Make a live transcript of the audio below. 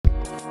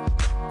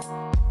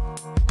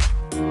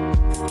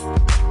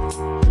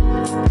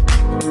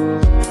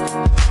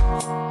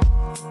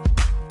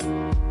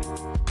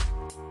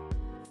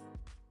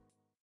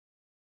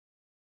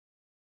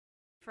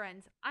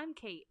friends. I'm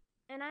Kate.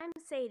 And I'm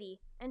Sadie,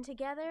 and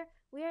together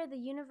we are the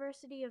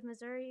University of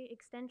Missouri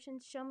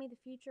Extension's Show Me the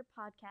Future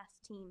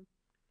podcast team.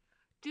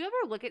 Do you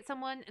ever look at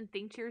someone and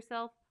think to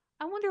yourself,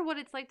 I wonder what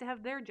it's like to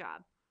have their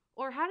job?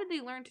 Or how did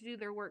they learn to do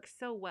their work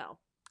so well?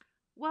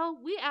 Well,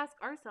 we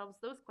ask ourselves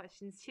those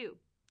questions too.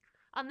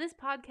 On this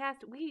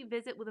podcast, we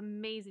visit with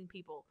amazing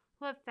people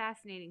who have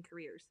fascinating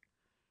careers.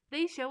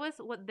 They show us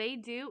what they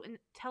do and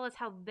tell us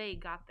how they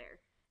got there.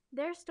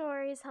 Their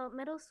stories help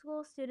middle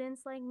school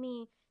students like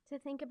me to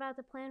think about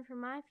the plan for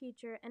my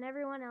future and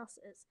everyone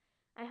else's.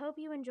 I hope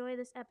you enjoy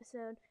this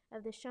episode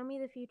of the Show Me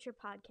the Future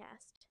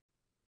podcast.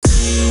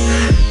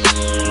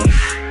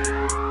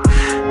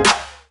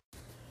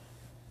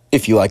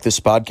 If you like this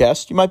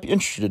podcast, you might be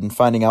interested in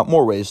finding out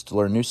more ways to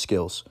learn new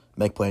skills,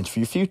 make plans for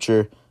your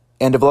future,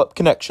 and develop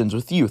connections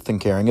with youth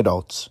and caring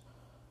adults.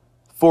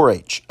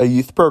 4-H, a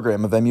youth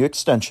program of MU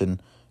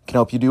Extension, can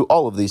help you do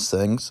all of these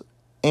things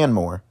and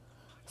more.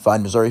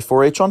 Find Missouri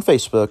 4-H on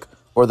Facebook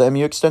or the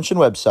MU Extension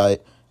website,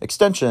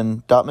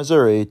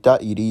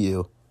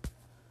 extension.missouri.edu.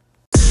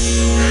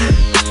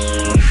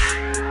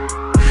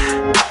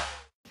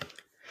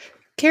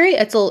 Carrie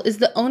Etzel is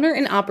the owner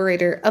and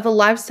operator of a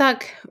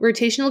livestock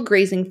rotational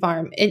grazing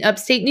farm in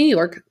upstate New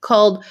York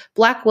called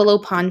Black Willow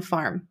Pond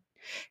Farm.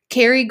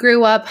 Carrie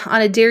grew up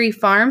on a dairy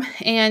farm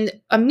and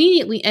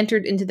immediately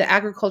entered into the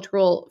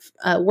agricultural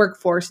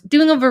workforce,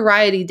 doing a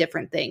variety of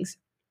different things.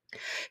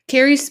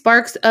 Carrie's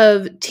sparks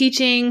of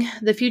teaching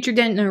the future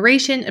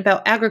generation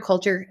about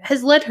agriculture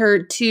has led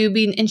her to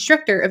be an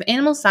instructor of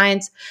animal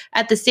science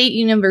at the State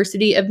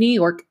University of New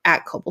York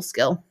at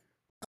Cobleskill.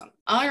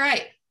 All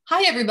right.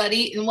 Hi,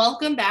 everybody, and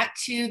welcome back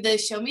to the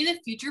Show Me the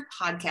Future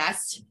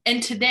podcast.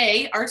 And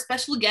today, our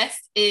special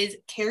guest is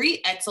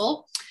Carrie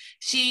Etzel.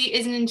 She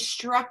is an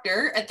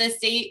instructor at the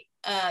State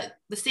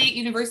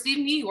University of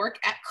New York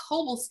at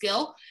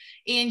Cobleskill,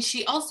 and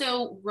she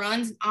also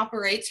runs and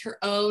operates her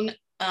own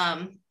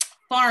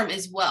farm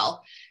as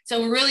well.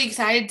 So we're really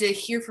excited to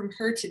hear from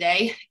her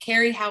today.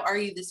 Carrie, how are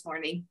you this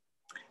morning?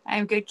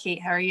 I'm good,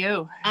 Kate. How are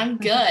you? I'm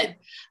good.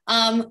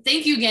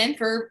 Thank you again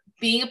for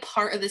being a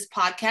part of this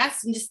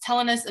podcast and just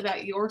telling us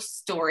about your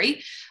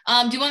story.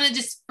 Do you want to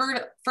just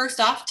first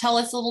off tell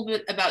us a little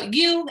bit about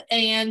you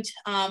and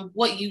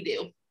what you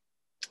do?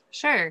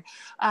 Sure.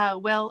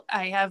 Well,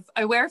 I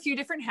wear a few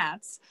different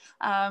hats,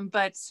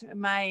 but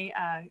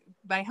my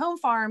home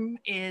farm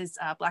is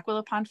Black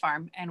Willow Pond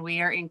Farm, and we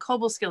are in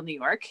Cobleskill, New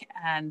York,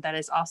 and that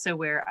is also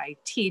where I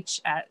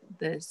teach at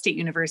the State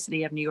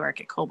University of New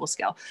York at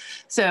Cobleskill.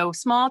 So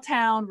small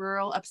town,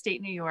 rural,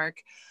 upstate New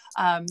York.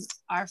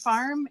 Our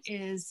farm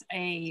is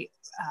a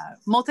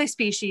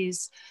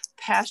multi-species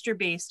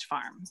pasture-based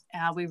farm.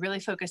 We really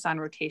focus on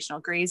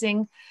rotational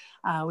grazing.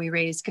 We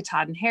raise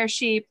Katahdin hair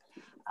sheep,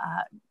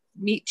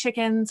 meat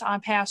chickens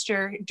on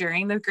pasture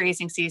during the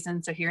grazing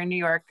season. So here in New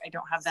York, I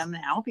don't have them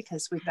now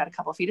because we've got a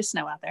couple feet of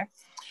snow out there.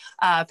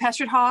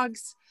 Pastured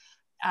hogs,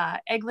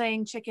 egg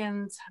laying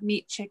chickens,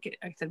 meat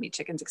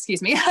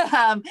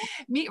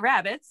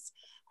rabbits.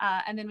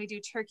 And then we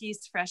do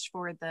turkeys fresh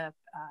for the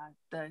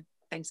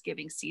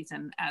Thanksgiving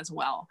season as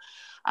well.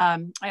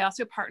 I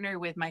also partner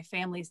with my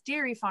family's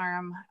dairy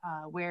farm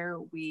where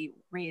we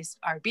raise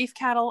our beef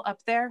cattle up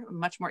there,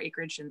 much more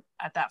acreage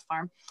at that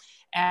farm.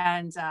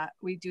 And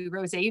we do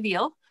rosé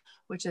veal,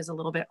 which is a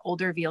little bit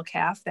older veal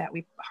calf that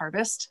we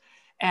harvest.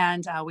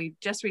 And we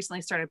just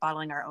recently started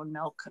bottling our own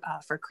milk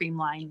for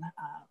Creamline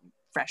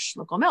fresh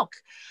local milk.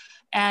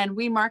 And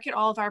we market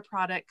all of our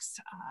products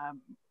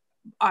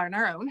on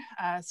our own.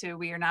 So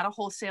we are not a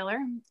wholesaler.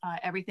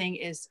 Everything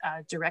is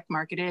direct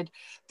marketed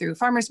through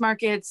farmers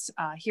markets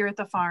here at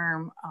the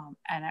farm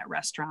and at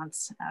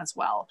restaurants as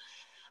well.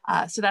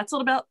 So that's a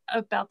little bit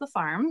about the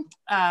farm.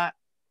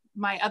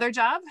 My other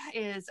job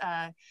is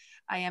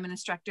I am an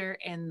instructor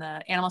in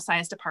the animal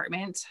science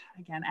department,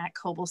 again, at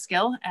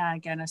Cobleskill,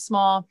 again, a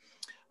small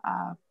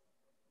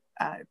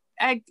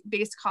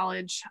ag-based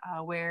college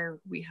where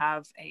we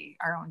have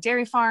our own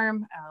dairy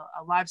farm,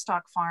 a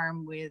livestock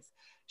farm with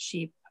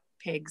sheep,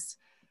 pigs,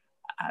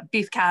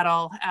 beef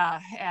cattle,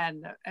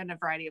 and a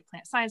variety of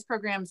plant science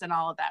programs and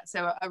all of that.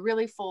 So a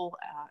really full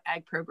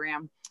ag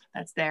program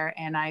that's there.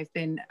 And I've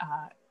been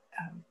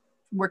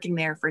working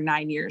there for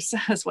 9 years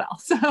as well.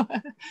 So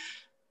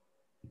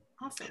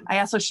awesome. I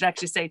also should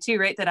actually say too,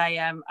 right, that I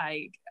am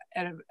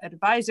an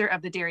advisor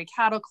of the Dairy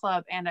Cattle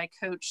Club, and I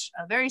coach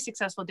a very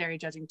successful dairy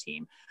judging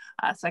team.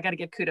 So I got to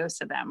give kudos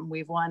to them.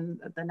 We've won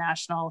the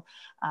national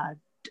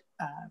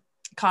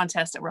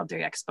contest at World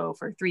Dairy Expo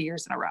for 3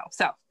 years in a row.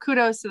 So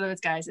kudos to those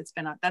guys.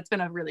 That's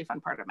been a really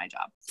fun part of my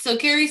job. So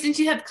Carrie, since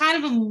you have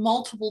kind of a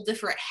multiple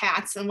different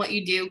hats in what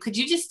you do, could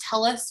you just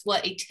tell us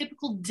what a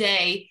typical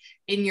day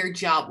in your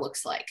job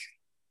looks like?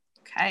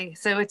 Okay,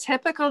 so a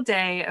typical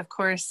day, of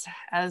course,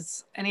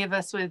 as any of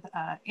us with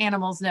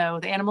animals know,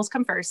 the animals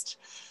come first.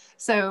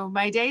 So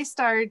my day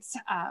starts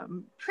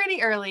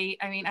pretty early.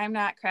 I mean, I'm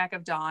not crack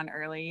of dawn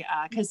early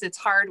because it's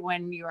hard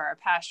when you are a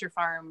pasture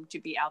farm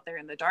to be out there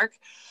in the dark.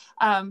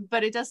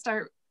 But it does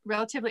start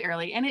relatively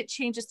early and it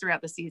changes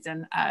throughout the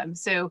season.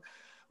 So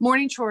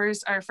morning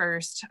chores are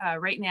first.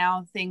 Right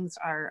now, things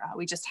are,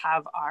 we just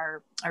have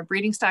our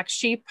breeding stock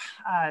sheep.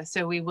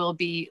 So we will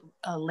be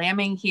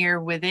lambing here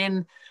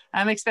within,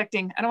 I'm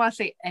expecting, I don't want to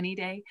say any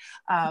day,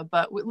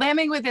 but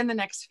lambing within the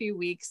next few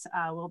weeks.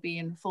 We'll be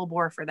in full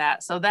bore for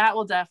that. So that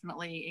will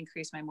definitely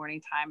increase my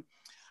morning time.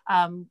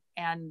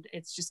 And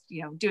it's just,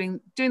 doing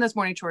those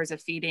morning chores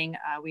of feeding.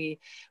 We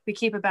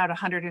keep about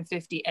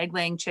 150 egg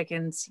laying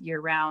chickens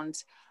year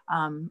round.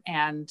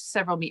 And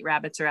several meat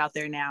rabbits are out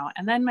there now.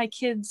 And then my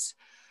kids'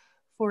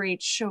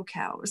 4-H show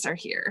cows are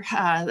here,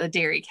 the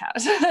dairy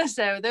cows.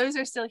 So those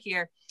are still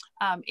here.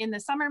 In the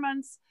summer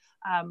months,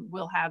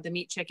 we'll have the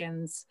meat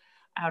chickens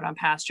out on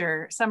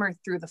pasture, summer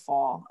through the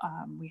fall.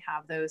 We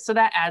have those. So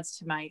that adds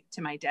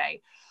to my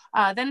day.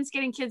 Then it's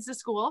getting kids to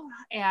school,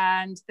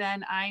 and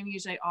then I'm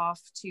usually off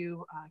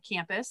to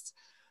campus.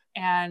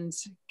 And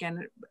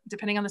again,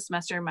 depending on the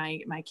semester,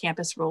 my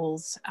campus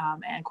roles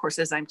and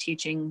courses I'm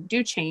teaching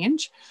do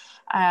change.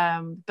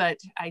 But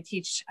I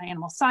teach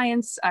animal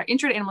science,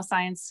 intro to animal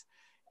science,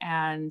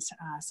 and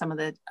some of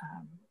the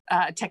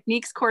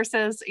techniques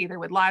courses, either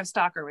with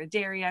livestock or with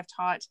dairy I've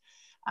taught.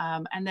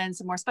 And then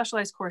some more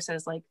specialized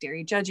courses like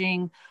dairy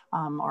judging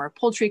or a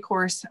poultry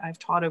course I've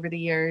taught over the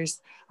years,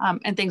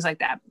 and things like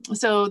that.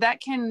 So that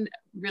can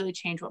really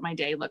change what my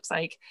day looks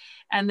like.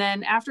 And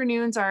then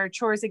afternoons are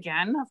chores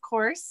again, of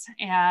course,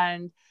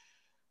 and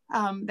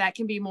that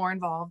can be more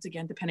involved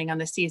again, depending on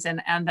the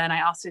season. And then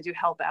I also do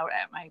help out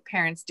at my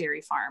parents' dairy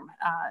farm.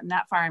 And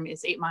that farm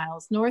is 8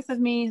 miles north of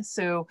me.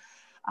 So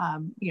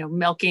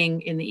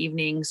milking in the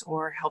evenings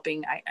or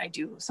helping, I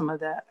do some of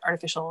the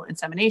artificial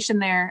insemination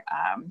there.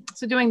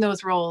 So doing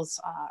those roles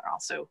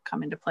also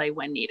come into play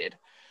when needed.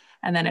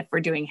 And then if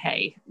we're doing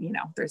hay,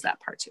 there's that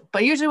part too.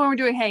 But usually when we're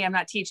doing hay, I'm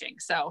not teaching.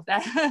 So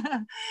that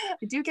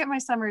I do get my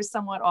summers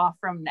somewhat off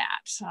from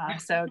that.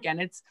 So again,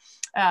 it's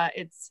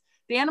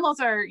the animals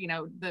are,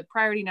 the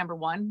priority number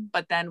one,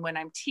 but then when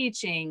I'm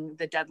teaching,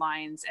 the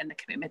deadlines and the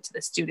commitment to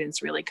the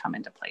students really come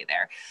into play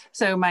there.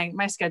 So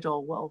my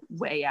schedule will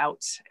weigh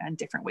out in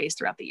different ways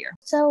throughout the year.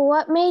 So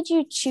what made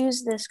you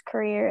choose this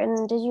career,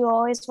 and did you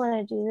always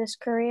want to do this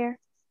career?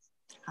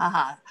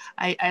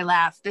 I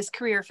laugh. This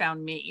career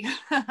found me.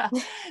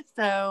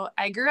 So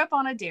I grew up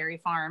on a dairy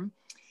farm,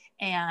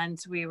 and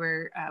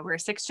we're a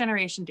 6th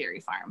generation dairy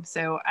farm.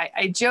 So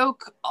I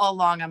joke all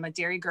along, I'm a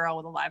dairy girl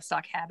with a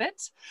livestock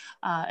habit,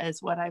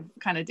 is what I've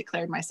kind of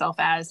declared myself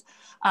as.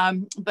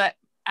 But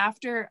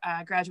after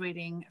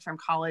graduating from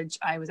college,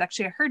 I was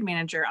actually a herd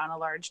manager on a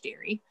large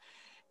dairy.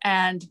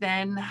 And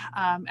then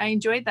I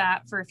enjoyed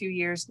that for a few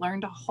years,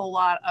 learned a whole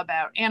lot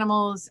about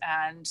animals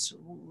and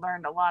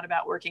learned a lot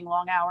about working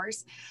long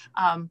hours.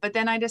 But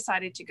then I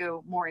decided to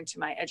go more into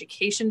my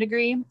education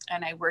degree,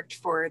 and I worked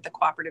for the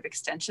Cooperative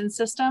Extension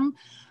System,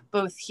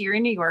 both here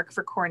in New York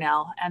for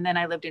Cornell, and then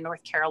I lived in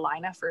North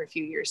Carolina for a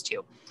few years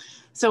too.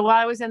 So while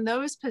I was in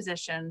those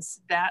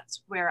positions,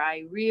 that's where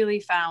I really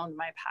found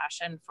my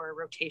passion for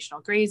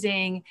rotational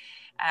grazing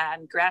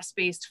and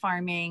grass-based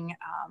farming,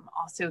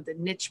 also the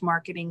niche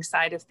marketing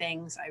side of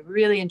things. I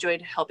really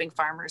enjoyed helping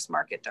farmers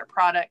market their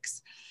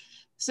products.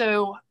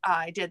 So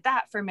I did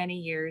that for many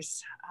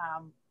years.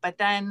 But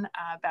then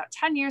about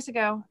 10 years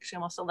ago, actually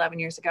almost 11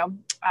 years ago,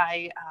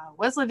 I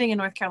was living in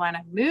North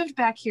Carolina, moved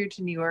back here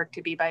to New York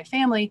to be by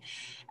family.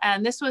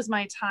 And this was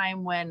my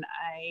time when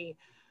I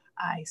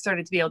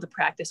started to be able to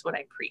practice what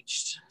I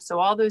preached. So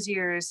all those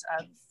years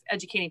of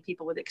educating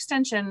people with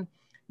extension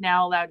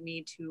now allowed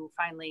me to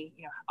finally,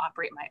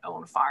 operate my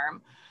own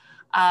farm.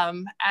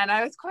 And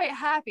I was quite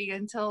happy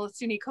until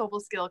SUNY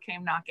Cobleskill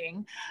came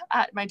knocking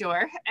at my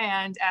door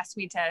and asked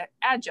me to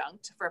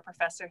adjunct for a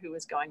professor who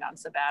was going on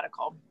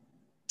sabbatical.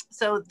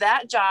 So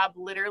that job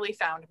literally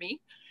found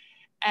me.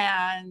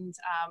 And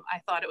I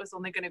thought it was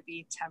only going to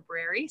be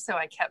temporary. So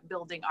I kept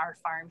building our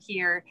farm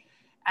here,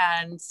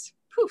 and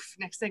poof,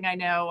 next thing I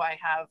know, I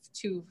have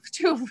two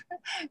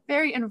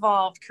very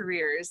involved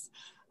careers.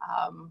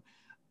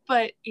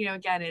 But,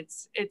 again,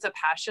 it's a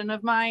passion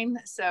of mine.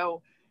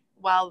 So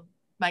while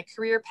my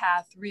career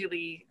path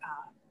really,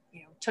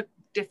 took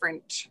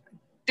different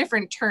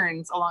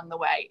turns along the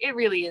way, it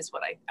really is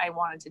what I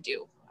wanted to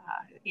do.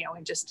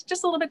 And just a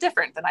little bit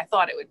different than I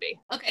thought it would be.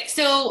 Okay,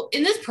 so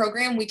in this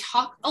program, we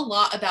talk a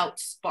lot about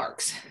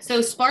sparks.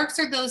 So sparks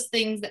are those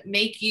things that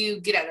make you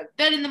get out of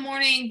bed in the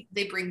morning.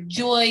 They bring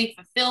joy,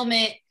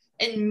 fulfillment,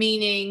 and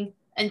meaning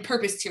and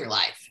purpose to your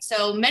life.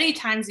 So many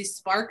times these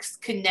sparks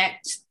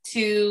connect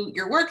to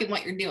your work and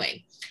what you're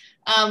doing.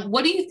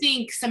 What do you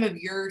think some of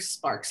your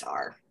sparks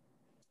are?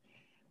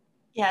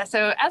 Yeah,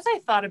 so as I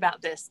thought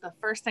about this, the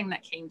first thing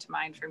that came to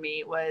mind for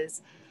me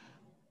was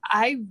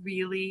I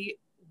really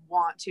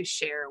want to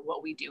share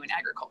what we do in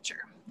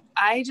agriculture.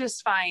 I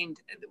just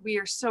find we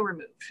are so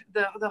removed.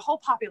 The whole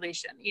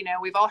population,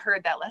 we've all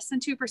heard that less than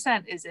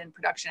 2% is in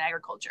production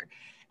agriculture,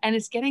 and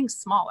it's getting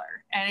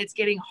smaller and it's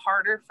getting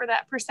harder for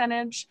that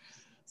percentage.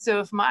 So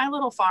if my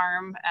little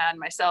farm and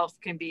myself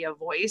can be a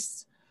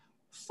voice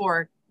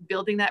for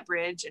building that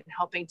bridge and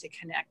helping to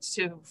connect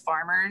to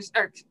farmers,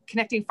 or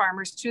connecting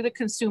farmers to the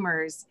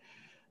consumers,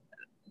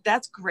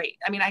 that's great.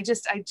 I mean, I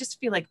just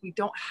feel like we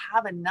don't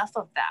have enough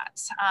of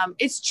that.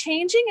 It's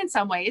changing in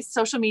some ways.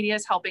 Social media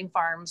is helping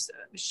farms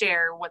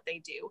share what they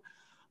do.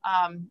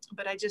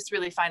 But I just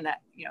really find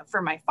that, you know,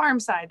 for my farm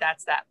side,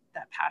 that's that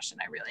passion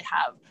I really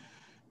have.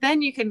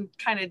 Then you can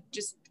kind of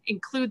just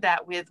include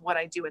that with what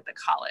I do at the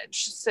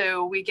college.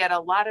 So we get a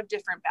lot of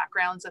different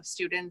backgrounds of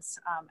students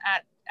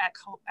at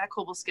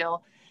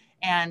Cobleskill,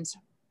 and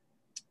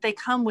they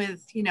come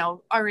with, you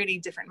know, already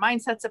different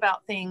mindsets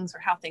about things or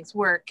how things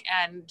work,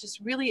 and just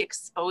really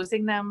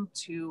exposing them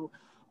to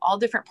all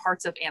different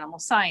parts of animal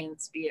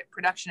science, be it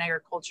production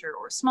agriculture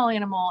or small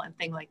animal and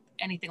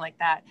anything like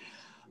that.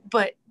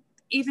 But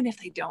even if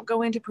they don't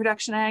go into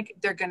production ag,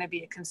 they're going to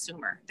be a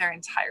consumer their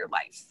entire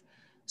life.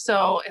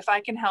 So if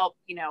I can help,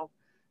 you know,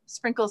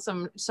 sprinkle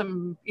some,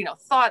 you know,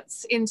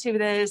 thoughts into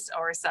this,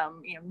 or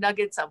some, you know,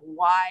 nuggets of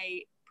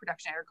why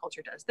production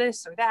agriculture does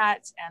this or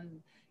that,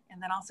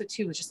 and then also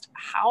too, just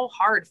how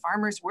hard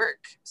farmers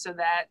work so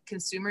that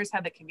consumers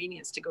have the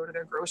convenience to go to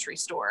their grocery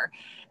store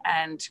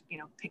and, you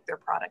know, pick their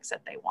products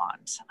that they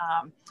want.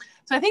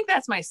 So I think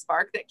that's my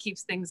spark that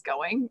keeps things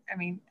going. I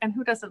mean, and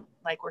who doesn't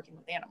like working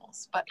with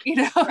animals? But, you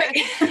know,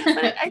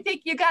 but I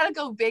think you got to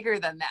go bigger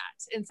than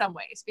that in some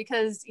ways,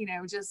 because, you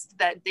know, just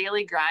that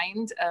daily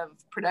grind of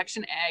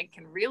production ag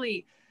can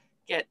really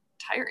get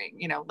tiring.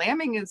 You know,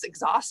 lambing is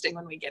exhausting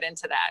when we get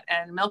into that,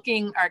 and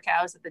milking our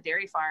cows at the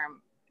dairy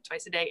farm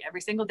twice a day,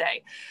 every single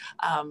day,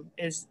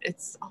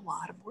 it's a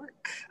lot of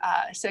work.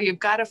 So you've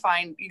got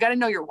to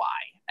know your why.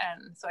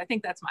 And so I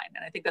think that's mine.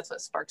 And I think that's what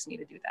sparks me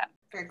to do that.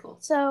 Very cool.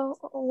 So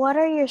what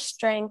are your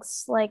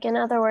strengths? Like, in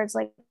other words,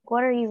 like,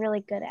 what are you really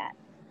good at?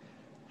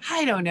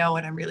 I don't know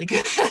what I'm really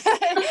good at.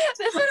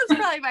 This one is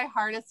probably my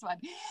hardest one.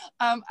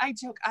 I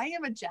joke, I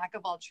am a jack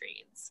of all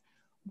trades.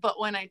 But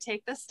when I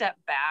take the step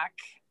back,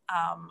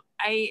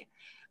 I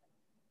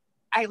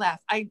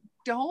laugh. I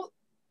don't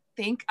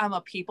think I'm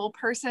a people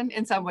person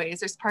in some ways.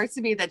 There's parts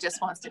of me that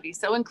just wants to be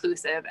so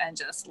inclusive and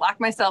just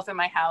lock myself in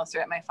my house or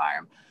at my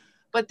farm.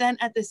 But then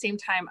at the same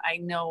time, I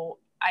know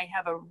I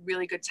have a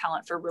really good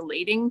talent for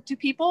relating to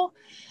people,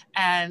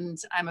 and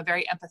I'm a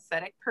very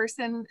empathetic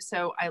person.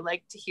 So I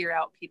like to hear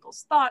out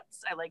people's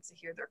thoughts. I like to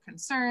hear their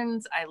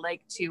concerns. I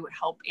like to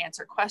help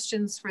answer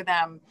questions for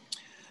them.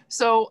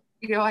 So,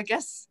 you know, I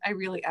guess I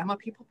really am a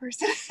people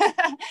person.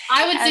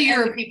 I would say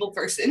you're a people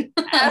person.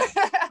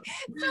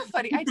 It's so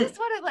funny. I just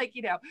want to, like,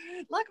 you know,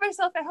 lock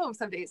myself at home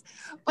some days.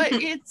 But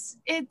it's,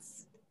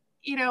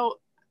 you know,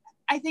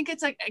 I think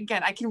it's like,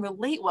 again, I can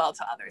relate well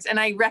to others, and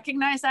I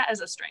recognize that as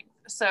a strength.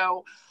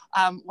 So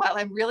while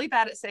I'm really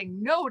bad at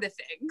saying no to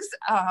things,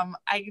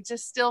 I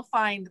just still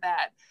find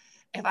that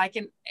if I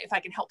can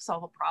help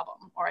solve a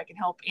problem, or I can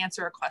help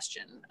answer a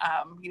question,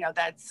 you know,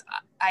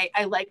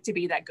 I like to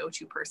be that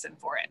go-to person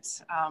for it.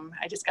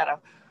 I just gotta,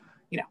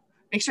 you know,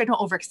 make sure I don't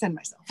overextend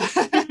myself.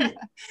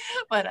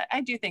 But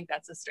I do think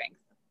that's a strength.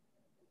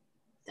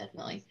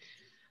 Definitely.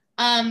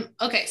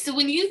 Okay. So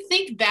when you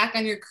think back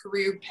on your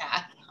career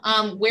path,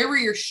 where were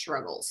your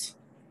struggles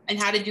and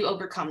how did you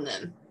overcome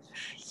them?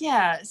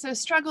 Yeah. So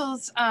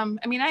struggles,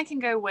 I mean, I can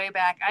go way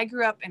back. I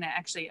grew up in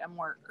actually a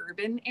more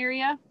urban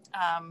area,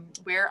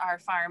 where our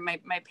farm,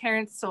 my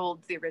parents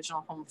sold the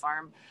original home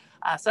farm.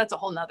 So that's a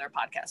whole nother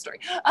podcast story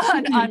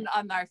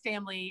on our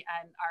family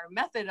and our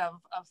method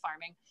of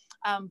farming.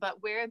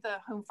 But where the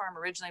home farm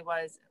originally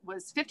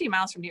was 50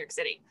 miles from New York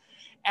City.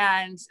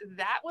 And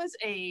that was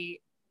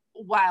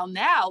while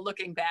now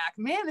looking back,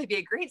 man, it'd be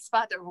a great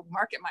spot to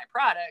market my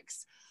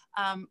products.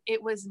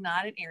 It was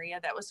not an area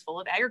that was full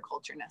of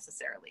agriculture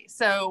necessarily.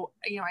 So,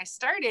 you know, I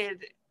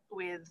started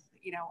with,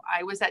 you know,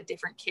 I was that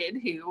different kid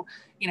who,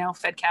 you know,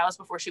 fed cows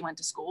before she went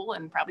to school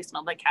and probably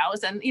smelled like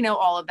cows and, you know,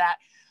 all of that.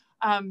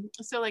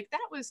 So like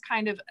that was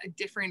kind of a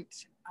different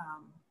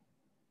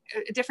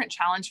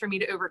challenge for me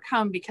to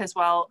overcome, because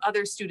while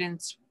other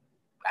students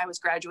I was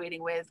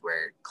graduating with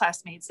were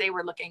classmates, they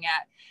were looking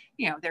at,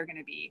 you know, they're going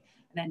to be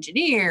an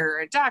engineer,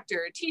 a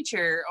doctor, a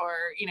teacher, or,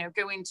 you know,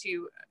 go into,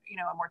 you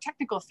know, a more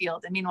technical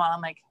field. And meanwhile,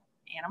 I'm like,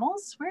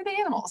 animals? Where are the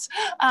animals?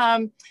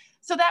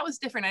 So that was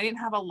different. I didn't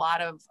have a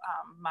lot of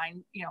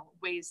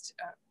ways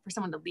for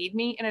someone to lead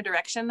me in a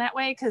direction that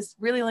way. Cause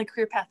really only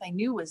career path I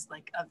knew was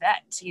like a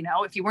vet, you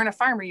know, if you weren't a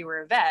farmer, you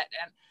were a vet.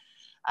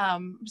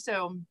 And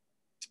so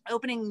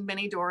opening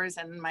many doors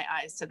and my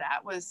eyes to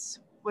that was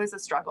a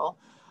struggle.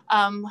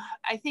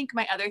 I think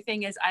my other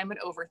thing is I'm an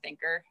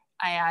overthinker,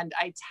 and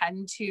I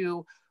tend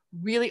to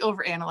really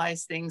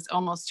overanalyze things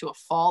almost to a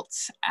fault.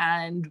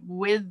 And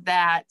with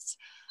that,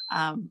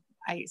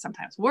 I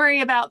sometimes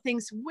worry about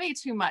things way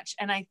too much.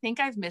 And I think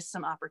I've missed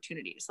some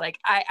opportunities. Like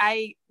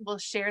I will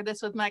share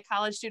this with my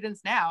college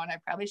students now, and I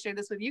probably share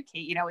this with you,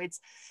 Kate, you know, it's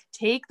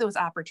take those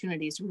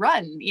opportunities,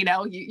 run, you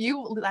know,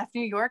 you left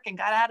New York and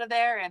got out of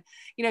there, and,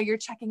 you know, you're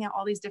checking out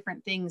all these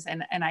different things.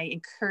 And I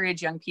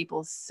encourage young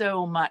people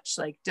so much,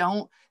 like,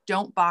 don't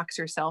box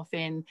yourself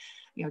in,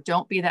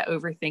 don't be that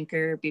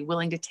overthinker, be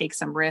willing to take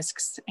some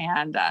risks.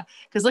 And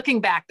because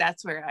looking back,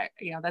 that's where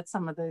that's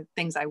some of the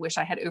things I wish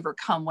I had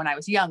overcome when I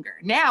was younger.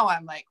 Now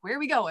I'm like, where are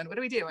we going? What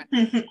are we doing?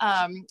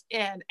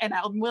 And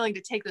I'm willing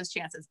to take those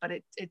chances, but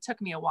it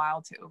took me a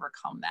while to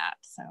overcome that.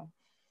 So.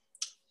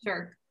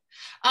 Sure.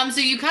 So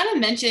you kind of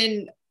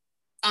mentioned,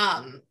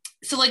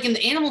 so like in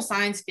the animal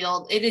science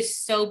field, it is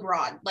so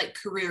broad, like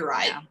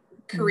career-wise.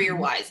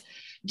 Mm-hmm.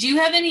 Do you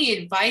have any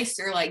advice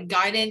or like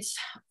guidance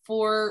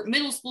for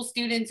middle school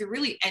students or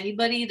really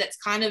anybody that's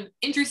kind of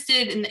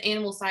interested in the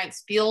animal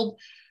science field?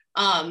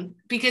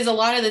 Because a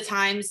lot of the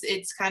times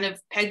it's kind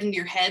of pegged into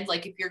your head,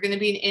 like if you're going to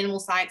be an animal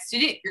science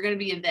student, you're going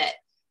to be a vet,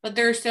 but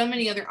there are so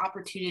many other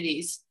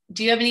opportunities.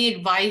 Do you have any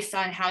advice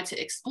on how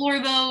to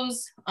explore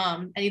those?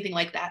 Anything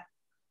like that?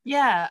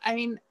 Yeah. I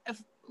mean,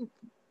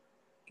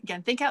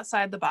 again, think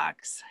outside the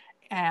box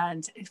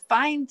and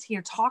find,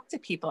 talk to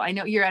people. I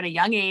know you're at a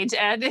young age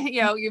and,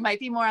 you might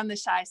be more on the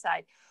shy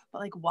side, but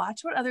like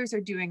watch what others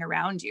are doing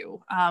around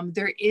you.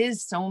 There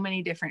is so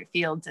many different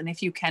fields. And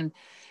if you can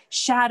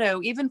shadow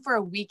even for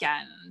a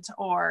weekend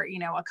or,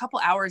 a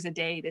couple hours a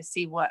day to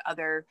see what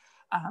other,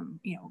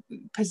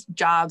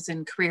 jobs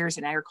and careers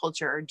in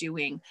agriculture are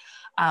doing,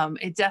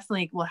 it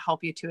definitely will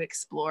help you to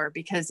explore,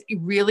 because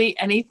really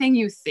anything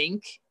you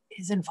think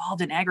is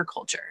involved in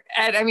agriculture.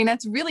 And I mean,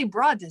 that's really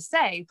broad to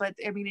say, but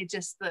I mean, it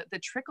just, the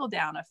trickle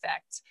down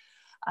effect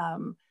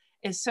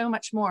is so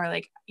much more.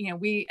 Like,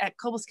 we at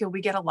Cobleskill,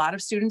 we get a lot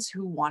of students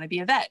who want to be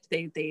a vet.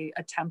 They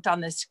attempt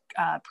on this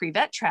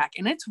pre-vet track,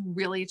 and it's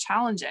really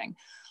challenging.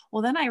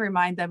 Well, then I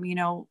remind them,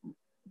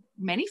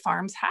 many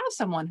farms have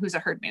someone who's a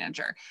herd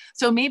manager.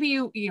 So maybe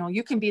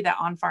you can be that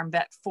on-farm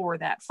vet for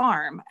that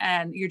farm,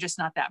 and you're just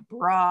not that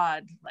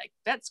broad, like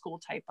vet school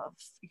type of,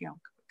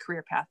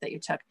 career path that you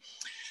took.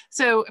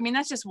 So, I mean,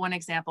 that's just one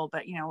example,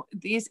 but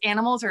these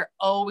animals are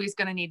always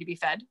going to need to be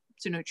fed.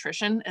 So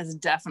nutrition is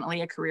definitely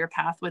a career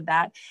path with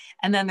that.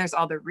 And then there's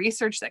all the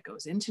research that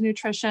goes into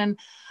nutrition.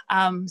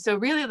 So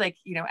really, like,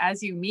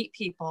 as you meet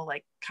people,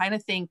 like kind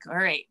of think, all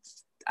right,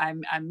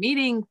 I'm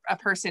meeting a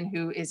person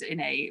who is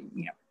in a,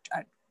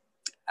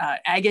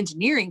 ag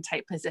engineering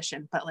type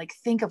position, but like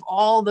think of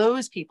all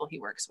those people he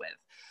works with.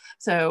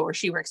 So, or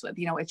she works with,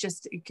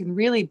 it can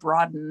really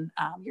broaden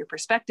your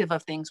perspective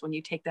of things when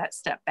you take that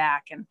step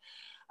back. And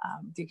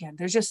again,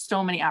 there's just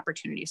so many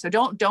opportunities. So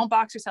don't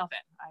box yourself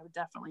in. I would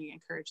definitely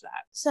encourage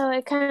that. So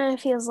it kind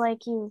of feels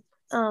like you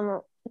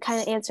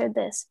kind of answered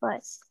this,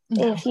 but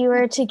if you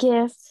were to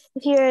give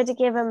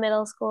a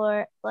middle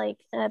schooler like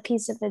a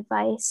piece of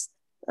advice,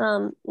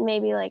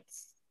 maybe like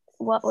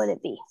what would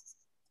it be?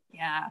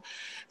 Yeah.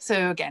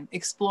 So again,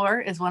 explore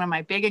is one of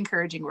my big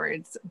encouraging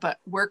words, but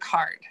work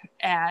hard.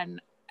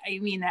 And I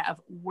mean that of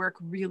work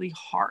really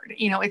hard.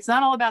 It's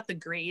not all about the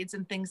grades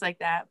and things like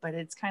that, but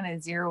it's kind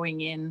of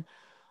zeroing in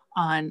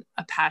on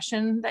a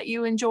passion that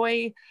you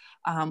enjoy,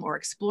 or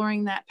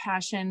exploring that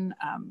passion.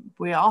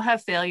 We all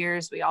have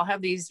failures. We all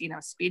have these,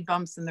 speed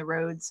bumps in the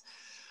roads.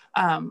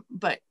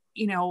 But,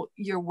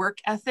 your work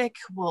ethic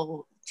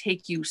will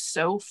take you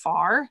so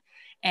far.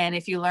 And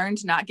if you learn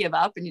to not give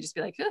up and you just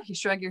be like, oh, you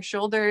shrug your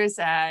shoulders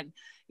and,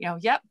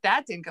 yep,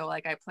 that didn't go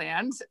like I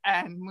planned,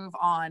 and move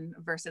on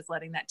versus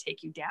letting that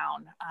take you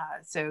down.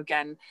 So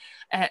again,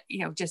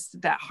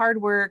 just that hard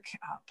work,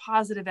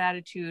 positive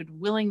attitude,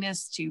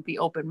 willingness to be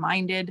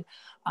open-minded.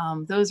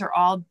 Those are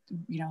all,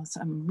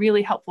 some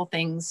really helpful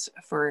things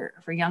for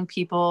young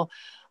people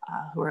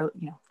who are,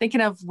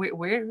 thinking of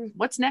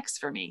what's next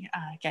for me.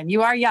 Again,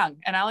 you are young,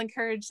 and I'll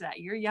encourage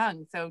that. You're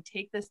young. So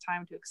take this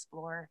time to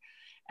explore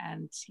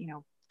and,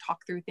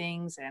 talk through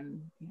things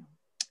and,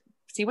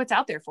 see what's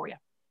out there for you.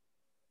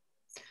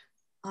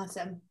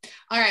 Awesome.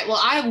 All right. Well,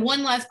 I have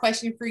one last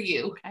question for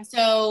you. Okay.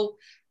 So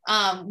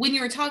when you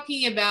were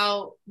talking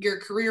about your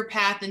career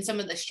path and some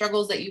of the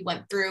struggles that you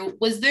went through,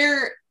 was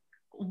there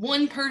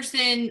one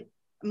person,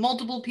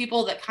 multiple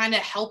people that kind of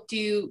helped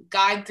you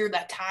guide through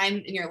that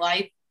time in your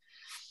life?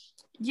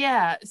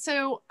 Yeah.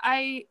 So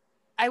I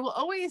will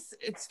always,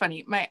 it's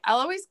funny, I'll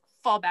always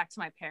fall back to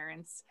my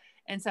parents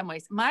in some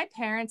ways. My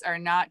parents are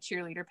not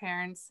cheerleader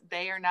parents.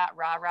 They are not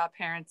rah-rah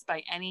parents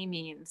by any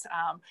means.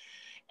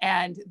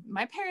 And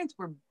my parents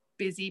were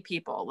busy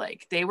people.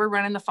 Like, they were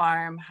running the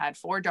farm, had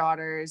 4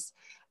 daughters.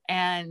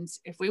 And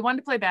if we wanted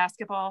to play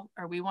basketball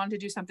or we wanted to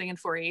do something in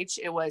 4-H,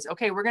 it was,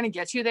 okay, we're going to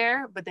get you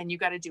there, but then you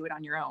got to do it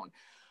on your own.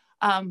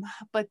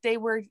 But they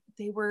were,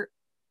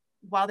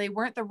 while they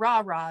weren't the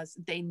rah-rahs,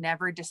 they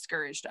never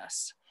discouraged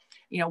us.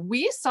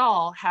 We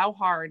saw how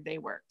hard they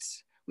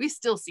worked. We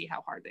still see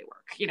how hard they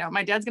work.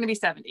 My dad's going to be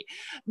 70.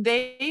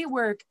 They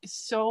work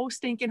so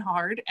stinking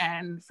hard.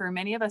 And for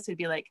many of us, it'd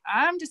be like,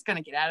 I'm just going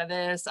to get out of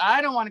this.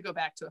 I don't want to go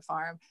back to a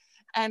farm.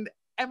 And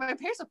my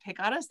parents will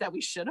pick on us that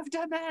we should have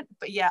done that.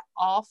 But yeah,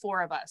 all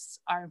 4 of us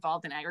are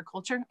involved in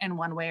agriculture in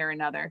one way or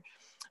another.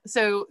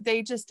 So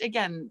they just,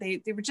 again,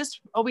 they were just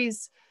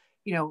always,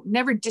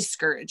 never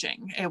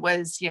discouraging. It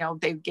was,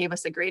 they gave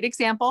us a great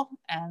example,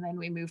 and then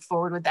we moved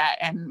forward with that.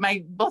 And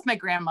both my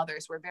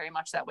grandmothers were very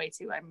much that way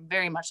too. I'm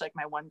very much like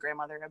my one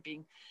grandmother of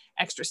being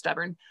extra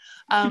stubborn.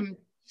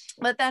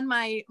 But then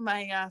my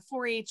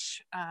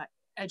 4-H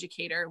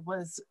educator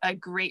was a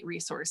great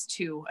resource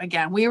too.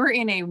 Again, we were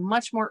in a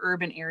much more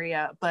urban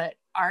area, but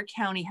our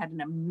county had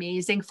an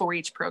amazing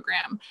 4-H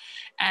program.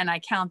 And I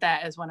count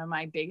that as one of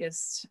my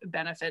biggest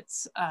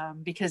benefits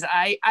because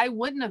I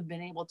wouldn't have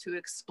been able to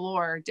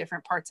explore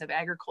different parts of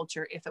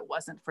agriculture if it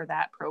wasn't for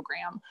that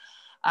program.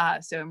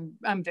 So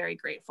I'm very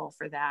grateful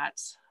for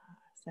that.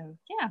 So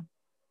yeah.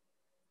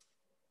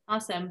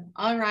 Awesome.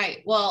 All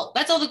right. Well,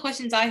 that's all the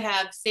questions I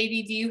have.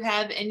 Sadie, do you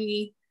have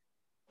any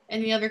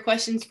other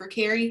questions for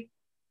Carrie?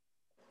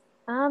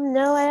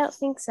 No, I don't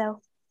think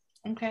so.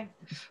 Okay.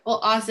 Well,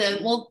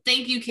 awesome. Well,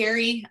 thank you,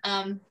 Carrie,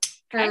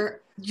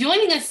 for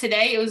joining us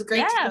today. It was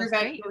great to hear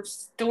about your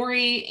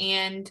story,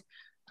 and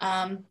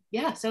so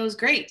it was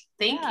great.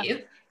 Thank you.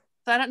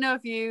 So I don't know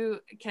if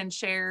you can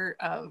share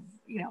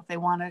if they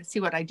want to see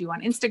what I do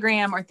on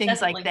Instagram or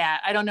things like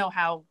that. I don't know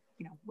how,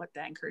 what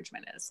the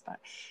encouragement is, but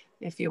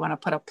if you want to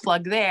put a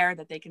plug there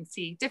that they can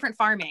see different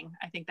farming,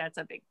 I think that's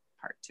a big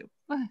part too.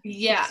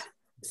 Yeah.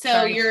 So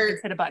sorry,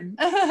 hit a button.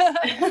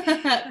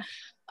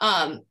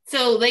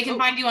 So they can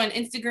find you on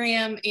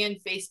Instagram and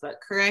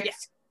Facebook,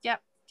 correct? Yep.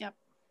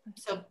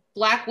 So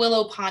Black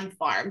Willow Pond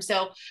Farm.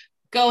 So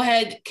go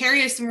ahead.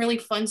 Carrie has some really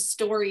fun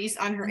stories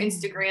on her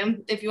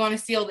Instagram. If you want to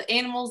see all the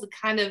animals, the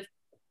kind of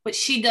what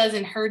she does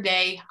in her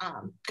day,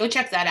 go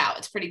check that out.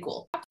 It's pretty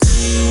cool.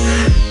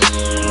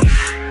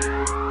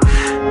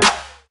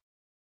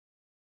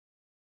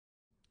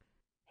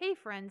 Hey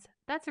friends,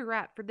 that's a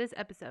wrap for this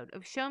episode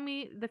of Show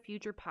Me the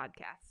Future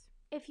podcast.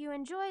 If you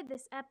enjoyed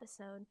this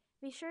episode,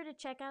 be sure to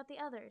check out the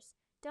others.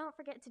 Don't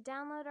forget to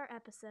download our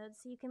episodes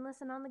so you can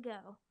listen on the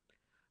go.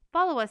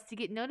 Follow us to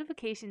get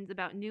notifications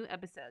about new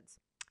episodes.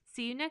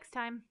 See you next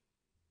time.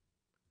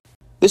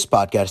 This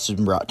podcast has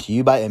been brought to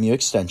you by MU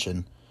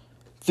Extension.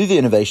 Through the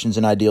innovations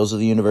and ideals of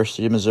the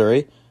University of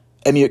Missouri,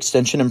 MU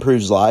Extension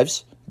improves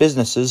lives,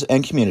 businesses,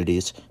 and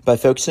communities by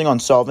focusing on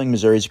solving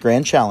Missouri's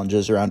grand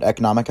challenges around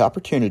economic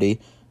opportunity,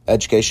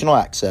 educational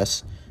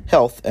access,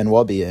 health, and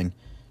well-being.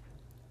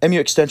 MU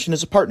Extension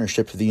is a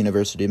partnership with the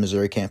University of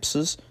Missouri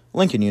campuses,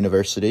 Lincoln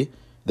University,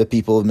 the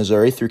people of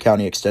Missouri through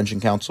county extension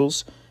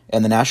councils,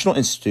 and the National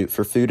Institute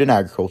for Food and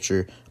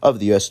Agriculture of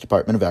the U.S.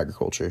 Department of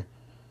Agriculture.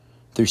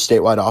 Through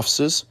statewide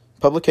offices,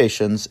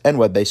 publications, and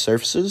web-based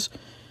services,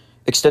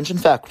 Extension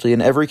faculty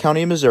in every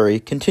county in Missouri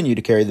continue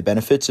to carry the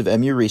benefits of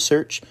MU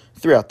research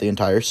throughout the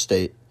entire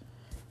state.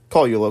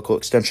 Call your local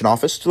Extension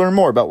office to learn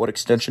more about what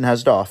Extension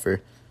has to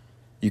offer.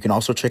 You can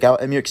also check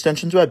out MU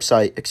Extension's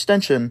website,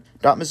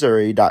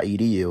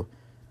 extension.missouri.edu.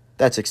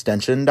 That's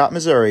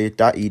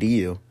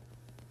extension.missouri.edu.